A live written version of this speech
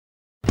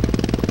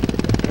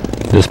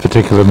This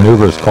particular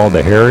maneuver is called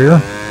the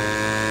Harrier.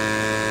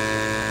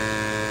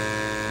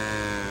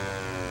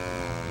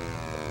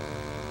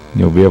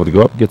 You'll be able to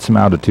go up, get some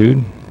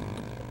altitude.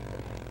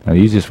 Now, the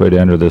easiest way to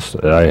enter this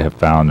I have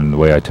found, and the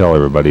way I tell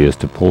everybody, is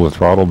to pull the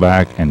throttle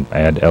back and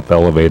add up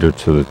elevator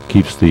so that it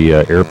keeps the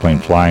airplane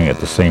flying at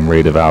the same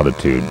rate of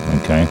altitude.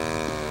 Okay.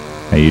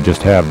 Now you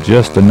just have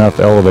just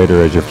enough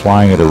elevator as you're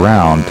flying it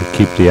around to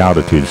keep the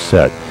altitude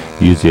set.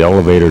 Use the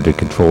elevator to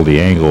control the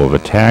angle of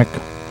attack.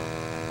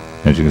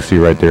 As you can see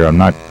right there, I'm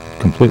not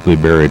completely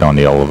buried on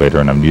the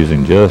elevator, and I'm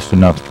using just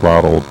enough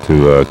throttle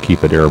to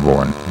keep it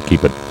airborne,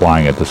 keep it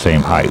flying at the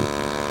same height.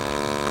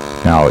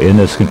 Now in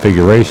this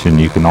configuration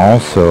you can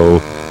also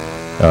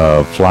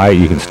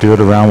you can steer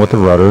it around with the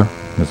rudder,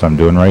 as I'm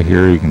doing right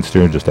here. You can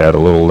steer, just add a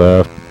little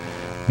left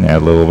and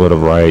add a little bit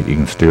of right. You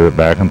can steer it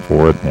back and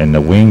forth, and the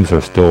wings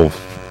are still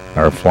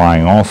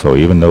flying also,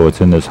 even though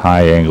it's in this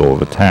high angle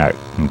of attack.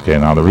 Okay,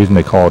 now the reason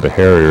they call it a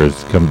Harrier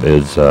is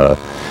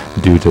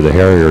due to the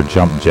Harrier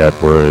jump jet,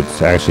 where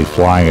it's actually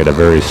flying at a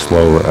very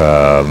slow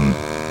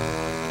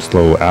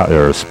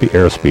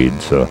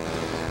airspeed. So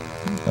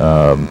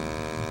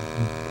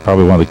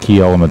probably one of the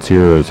key elements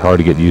here is hard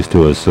to get used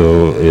to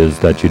is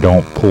that you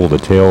don't pull the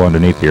tail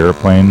underneath the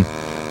airplane.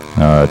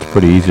 It's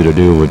pretty easy to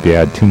do if you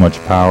add too much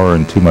power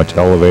and too much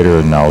elevator,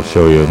 and I'll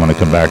show you when I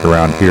come back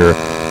around here.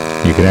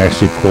 You can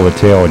actually pull the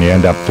tail and you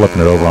end up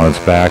flipping it over on its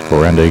back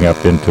or ending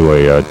up into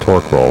a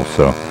torque roll.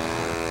 So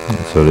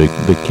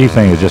the key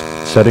thing is just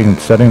setting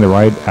the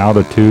right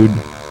altitude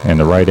and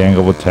the right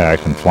angle of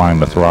attack, and flying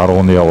the throttle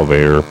and the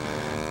elevator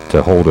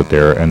to hold it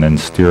there, and then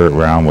steer it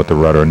around with the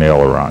rudder and the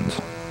ailerons.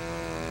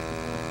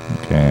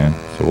 Okay,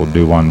 so we'll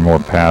do one more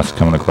pass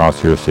coming across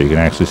here so you can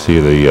actually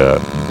see the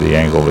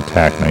angle of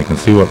attack. Now you can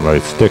see what my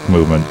stick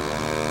movement,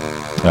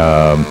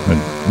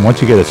 and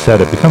once you get it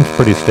set, it becomes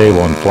pretty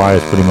stable and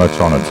flies pretty much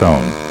on its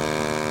own.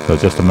 So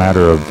it's just a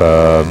matter of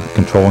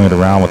controlling it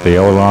around with the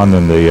aileron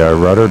and the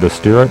rudder to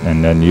steer it,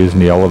 and then using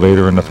the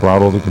elevator and the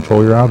throttle to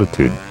control your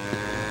altitude.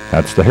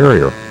 That's the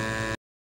Harrier.